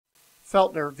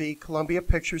Feltner v. Columbia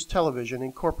Pictures Television,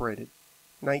 Incorporated,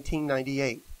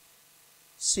 1998.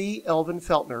 C. Elvin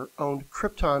Feltner owned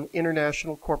Krypton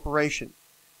International Corporation,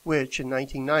 which in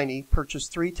 1990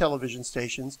 purchased 3 television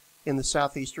stations in the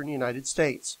southeastern United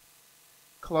States.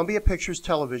 Columbia Pictures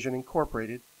Television,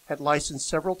 Incorporated had licensed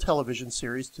several television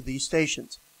series to these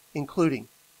stations, including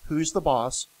Who's the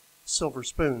Boss?, Silver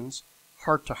Spoons,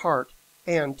 Heart to Heart,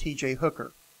 and T.J.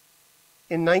 Hooker.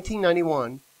 In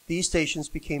 1991, these stations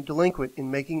became delinquent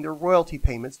in making their royalty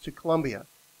payments to Columbia,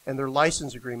 and their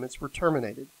license agreements were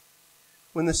terminated.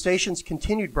 When the stations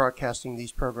continued broadcasting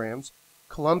these programs,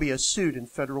 Columbia sued in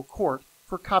federal court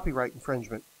for copyright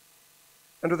infringement.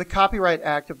 Under the Copyright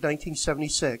Act of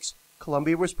 1976,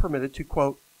 Columbia was permitted to,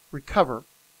 quote, recover,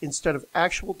 instead of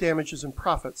actual damages and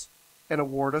profits, an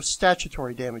award of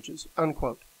statutory damages,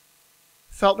 unquote.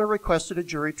 Feltner requested a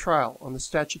jury trial on the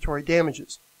statutory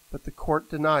damages, but the court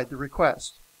denied the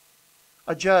request.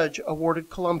 A judge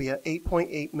awarded Columbia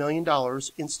 $8.8 million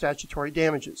in statutory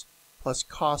damages, plus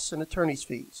costs and attorney's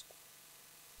fees.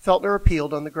 Feltner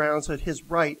appealed on the grounds that his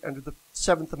right under the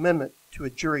 7th Amendment to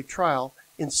a jury trial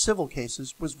in civil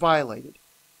cases was violated.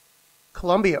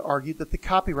 Columbia argued that the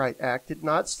Copyright Act did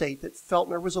not state that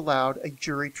Feltner was allowed a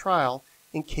jury trial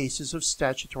in cases of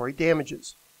statutory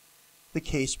damages. The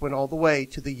case went all the way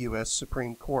to the U.S.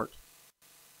 Supreme Court.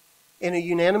 In a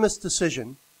unanimous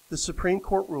decision, the Supreme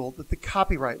Court ruled that the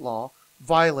copyright law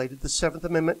violated the 7th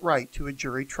Amendment right to a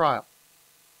jury trial.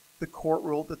 The court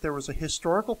ruled that there was a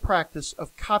historical practice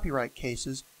of copyright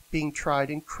cases being tried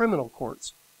in criminal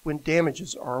courts when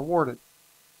damages are awarded.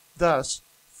 Thus,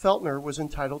 Feltner was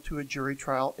entitled to a jury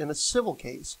trial in a civil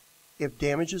case if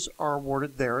damages are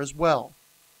awarded there as well.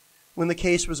 When the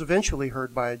case was eventually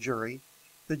heard by a jury,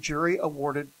 the jury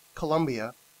awarded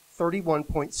Columbia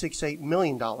 $31.68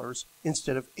 million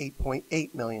instead of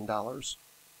 $8.8 million.